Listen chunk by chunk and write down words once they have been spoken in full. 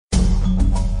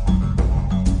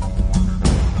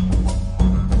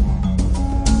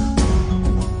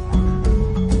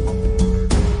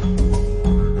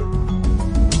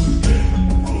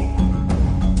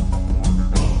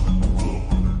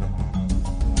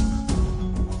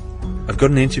got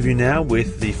an interview now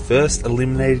with the first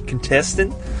eliminated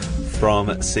contestant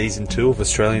from Season 2 of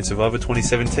Australian Survivor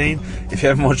 2017. If you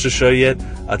haven't watched the show yet,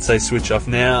 I'd say switch off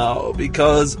now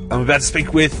because I'm about to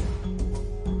speak with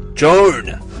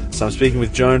Joan. So I'm speaking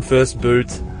with Joan First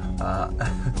Boot.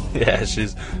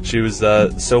 She was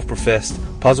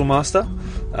self-professed puzzle master.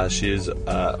 She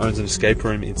owns an escape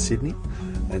room in Sydney.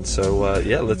 And so,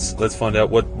 let's find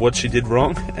out what she did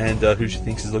wrong and who she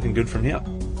thinks is looking good from here.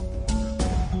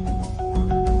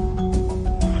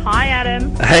 Hi,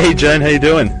 Adam. Hey, Joan, how you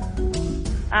doing?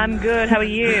 I'm good. How are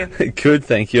you? Good,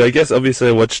 thank you. I guess obviously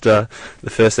I watched the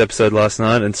first episode last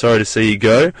night, and sorry to see you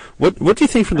go. What do you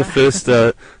think from the first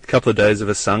couple of days of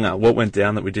Asanga? What went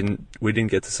down that we didn't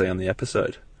get to see on the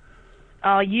episode?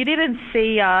 Oh, you didn't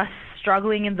see us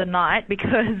struggling in the night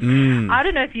because I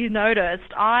don't know if you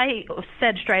noticed. I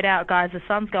said straight out, guys, the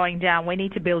sun's going down. We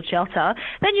need to build shelter.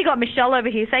 Then you got Michelle over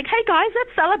here saying, "Hey guys,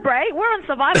 let's celebrate. We're on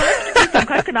Survivor. Let's get some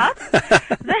coconuts."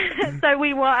 So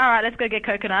we were all right. Let's go get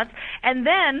coconuts. And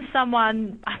then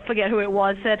someone, I forget who it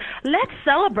was, said, "Let's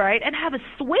celebrate and have a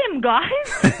swim, guys."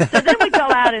 So then we go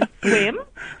out and swim.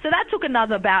 So that took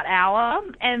another about hour,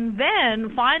 and then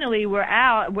finally we're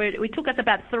out. We took us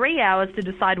about 3 hours to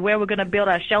decide where we're going to build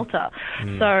our shelter.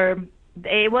 So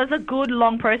it was a good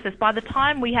long process. By the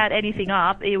time we had anything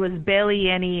up, it was barely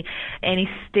any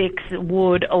sticks,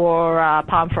 wood, or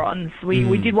palm fronds.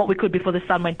 We did what we could before the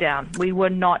sun went down. We were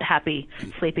not happy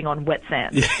sleeping on wet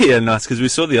sand. Yeah, nice, because we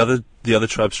saw the other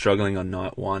tribe struggling on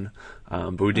night one,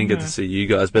 but we didn't get to see you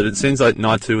guys. But it seems like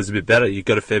night two was a bit better. You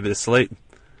got a fair bit of sleep.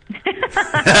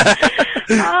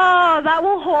 Oh, that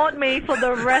will haunt me for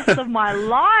the rest of my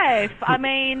life. I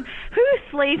mean, who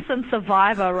sleeps in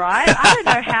Survivor, right? I don't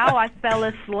know how I fell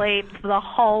asleep the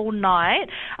whole night,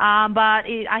 but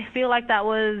I feel like that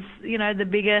was, the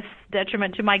biggest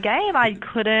detriment to my game. I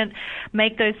couldn't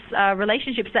make those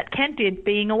relationships that Kent did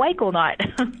being awake all night.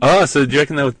 Oh, so do you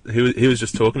reckon he was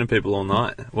just talking to people all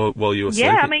night while you were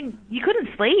sleeping? Yeah, I mean, you couldn't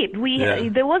sleep.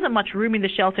 There wasn't much room in the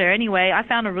shelter anyway. I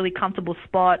found a really comfortable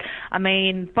spot. I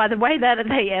mean, by the way that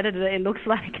they edited it, it looks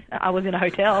like I was in a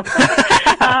hotel.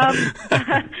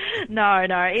 No,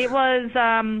 it was,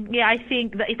 I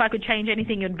think that if I could change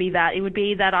anything, it would be that. It would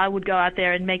be that I would go out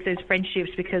there and make those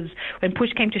friendships, because when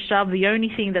push came to shove, the only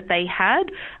thing that they had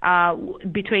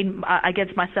between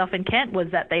against myself and Kent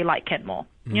was that they liked Kent more.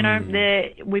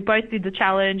 We both did the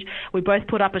challenge. We both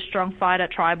put up a strong fight at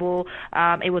Tribal.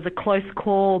 It was a close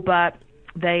call, but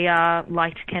they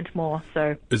liked Kent more.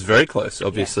 So it was very close.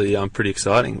 Obviously, pretty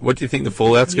exciting. What do you think the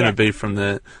fallout's going to be from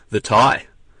the tie?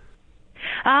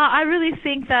 I really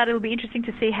think that it'll be interesting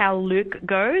to see how Luke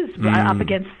goes up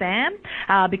against Sam,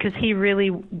 because he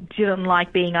really didn't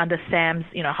like being under Sam's,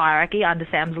 hierarchy, under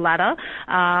Sam's ladder.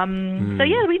 So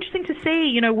yeah, it'll be interesting to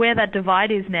see, where that divide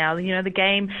is now. The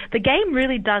game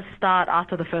really does start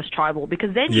after the first Tribal,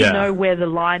 because then you know where the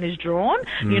line is drawn,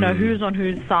 who's on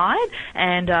whose side,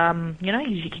 and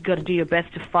you got to do your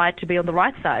best to fight to be on the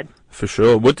right side. For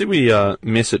sure. What did we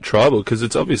miss at Tribal? Because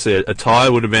it's obviously a tie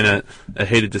would have been a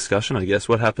heated discussion, I guess.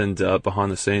 What happened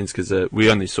behind the scenes? Because we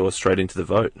only saw straight into the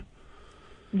vote.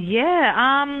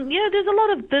 Yeah,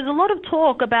 there's a lot of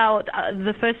talk about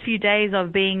the first few days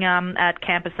of being at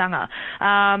Camp Asanga.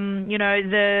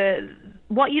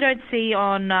 What you don't see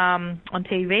on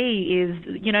TV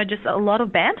is, just a lot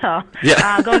of banter,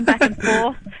 going back and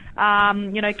forth.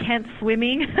 Kent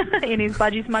swimming in his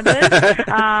budgie smugglers,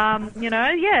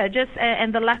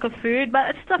 and the lack of food,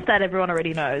 but it's stuff that everyone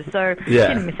already knows, so you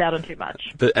didn't miss out on too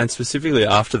much. And specifically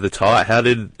after the tie,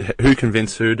 who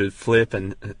convinced who to flip,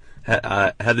 and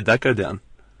how did that go down?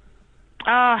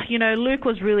 Luke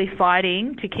was really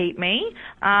fighting to keep me,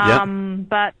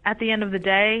 but at the end of the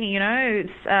day,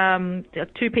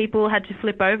 two people had to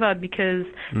flip over because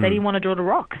they didn't want to draw the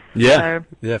rocks. Yeah,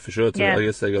 so, for sure. I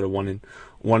guess they got a 1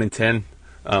 in 10.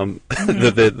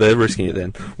 They're risking it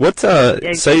then. What?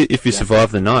 Say if you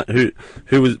survive the night,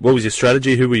 what was your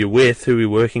strategy? Who were you with? Who were you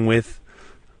working with?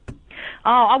 Oh,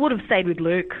 I would have stayed with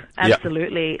Luke,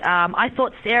 absolutely. Yep. I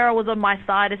thought Sarah was on my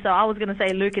side, so I was going to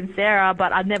say Luke and Sarah,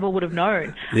 but I never would have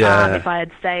known if I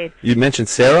had stayed. You mentioned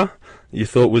Sarah. You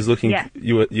thought was looking. Yeah.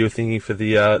 You were thinking for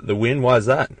the win. Why is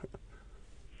that?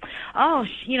 Oh,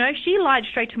 she lied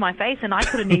straight to my face, and I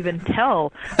couldn't even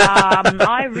tell.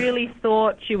 I really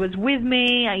thought she was with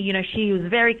me. She was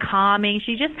very calming.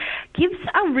 She just gives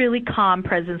a really calm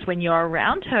presence when you're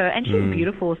around her, and she's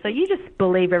beautiful, so you just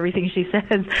believe everything she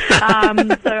says.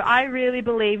 So I really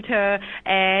believed her,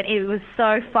 and it was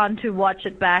so fun to watch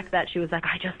it back that she was like,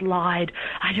 I just lied.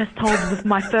 I just told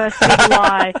my first big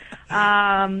lie.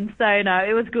 So, no,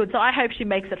 it was good. So I hope she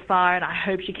makes it far, and I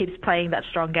hope she keeps playing that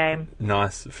strong game.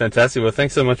 Nice. Fantastic. Fantastic. Well,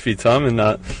 thanks so much for your time,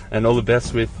 and all the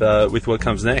best with what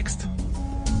comes next.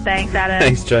 Thanks, Adam.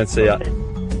 Thanks, Joan. See ya.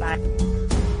 Bye.